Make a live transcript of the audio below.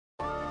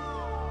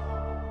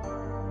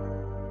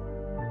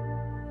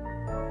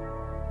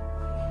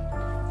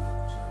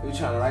You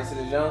trying to race to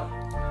the jump?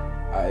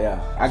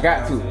 Yeah, I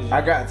got to.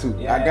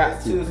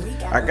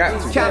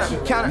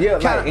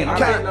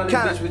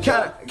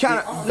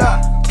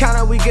 Count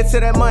it, we get to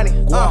that money.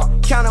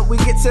 Count it, we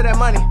get to that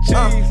money.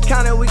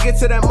 Count it, we get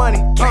to that money.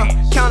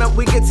 Count it,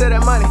 we get to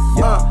that money.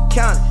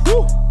 Count it,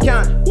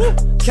 count it,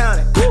 count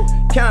it,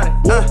 count it,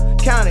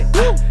 count it,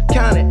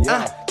 count it,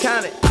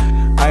 count it.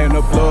 I ain't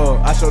no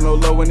plug, I show no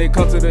love when it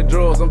comes to the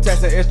drugs. I'm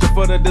taxing extra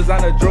for the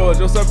designer drugs.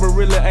 Your server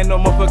really ain't no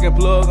motherfucking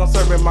plug. I'm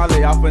serving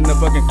Molly off in the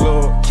fucking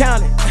club.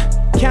 Count it,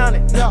 count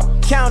it,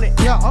 count it,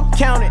 count it,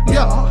 count it,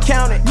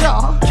 count it,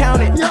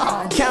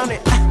 count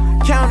it,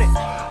 count it.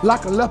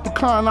 Like a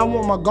leprechaun, I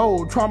want my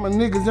gold. Trauma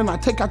niggas and I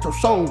take out your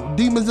soul.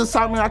 Demons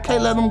inside me, I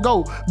can't let them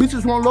go.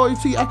 Bitches want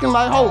loyalty, acting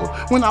like hoes.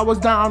 When I was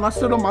down, I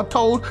stood on my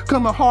toes.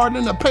 Coming hard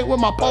in the paint with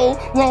my pole.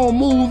 Wrong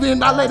move,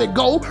 and I let it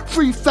go.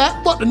 Free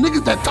fat, fuck the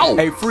niggas that told.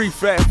 Hey, free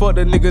fat, fuck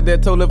the niggas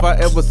that told. If I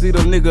ever see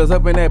them niggas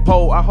up in that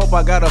pole, I hope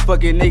I got a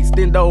fucking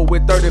extendo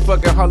with 30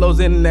 fucking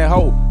hollows in that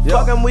hole. Yeah.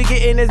 Fuck him, we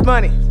getting his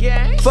money.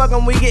 Yeah. Fuck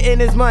him, we getting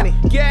his money.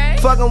 Yeah.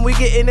 Fuck him, we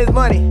getting his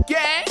money.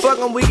 Yeah. Fuck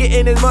him, we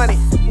getting his money.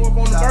 More up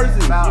on the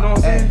verses, you know what I'm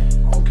saying?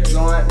 Okay.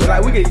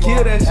 Like we get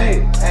killed that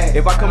shit.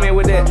 If I come in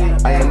with that,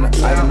 I ain't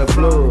the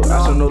plug.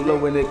 I show no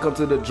love when it comes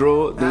to the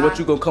drug. Then what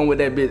you gonna come with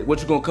that bitch?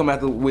 What you gonna come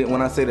after with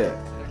when I say that?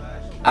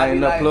 I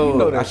ain't the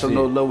plug. I show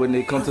no love when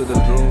it comes to the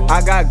drug.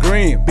 I got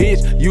green,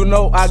 bitch. You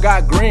know I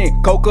got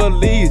green. Coca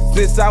leaves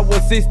since I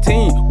was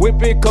 16.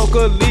 Whipping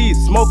coca leaves,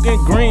 smoking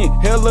green.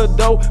 Hella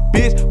dope,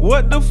 bitch.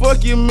 What the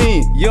fuck you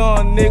mean?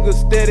 Young niggas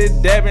steady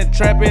dabbing,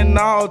 trapping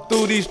all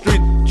through these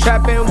streets.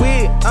 Trapping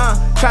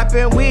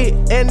weed,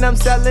 and I'm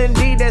selling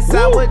D. That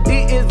sour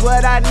D is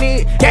what I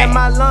need. And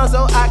my lungs,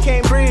 so I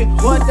can't breathe.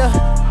 What the?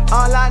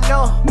 All I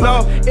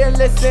know, is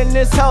listen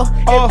this hoe.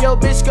 If your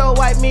bitch go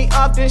wipe me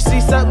off, then she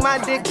suck my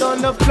dick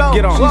on the floor.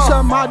 Get on. She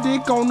suck my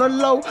dick on the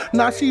low.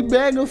 Now she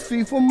begging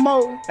fee for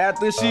more.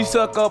 After she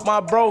suck up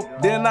my bro,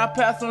 then I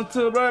pass him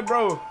to the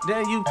bro.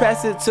 Then you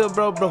pass it to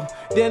bro.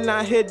 Then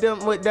I hit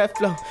them with that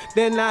flow.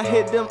 Then I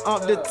hit them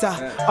off the top,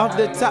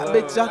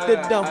 bitch, off the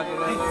dome.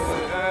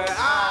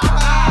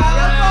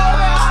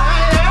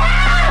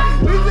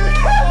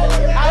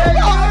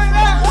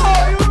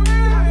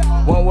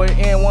 One way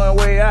in, one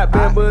way out.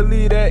 Better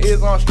believe that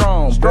is on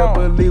strong. Better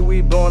believe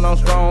we blowing on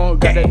strong.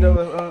 Got that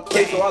double.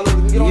 So all of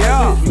us get on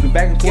this. We can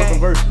back and forth some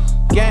verses.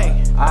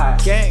 Gang,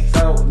 alright. Gang,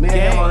 so me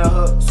and him on the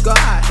hook.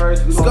 Squad,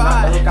 first we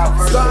gonna look out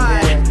first,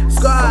 and then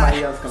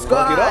somebody else come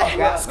squad, get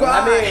off.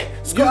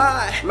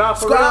 squad, nah,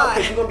 for real,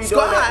 cause you gonna be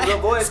doing that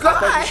little boys. I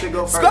think you should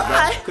go first,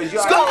 cause you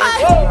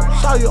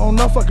already saw you on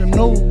no fucking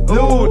no.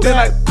 Ooh, then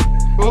like.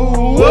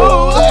 Ooh,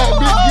 that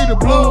bitch get a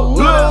blue.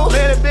 Man,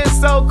 that bitch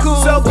so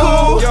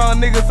cool. Young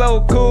nigga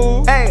so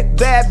cool. Hey,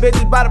 bad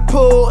bitches by the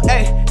pool.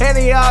 Hey,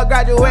 any y'all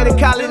graduated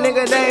college,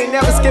 nigga, they ain't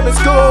never skipping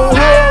school.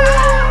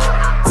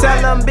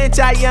 Tell them, bitch,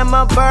 I am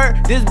a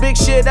bird. This big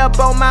shit up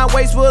on my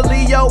waist will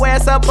leave your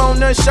ass up on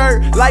the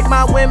shirt. Like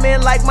my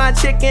women, like my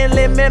chicken,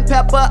 lemon,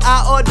 pepper,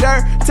 I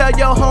order. Tell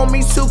your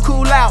homies to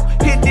cool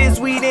out. Hit this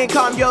weed and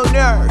calm your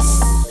nerves.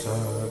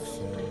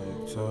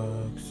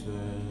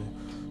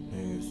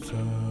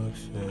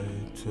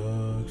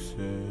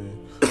 Toxic.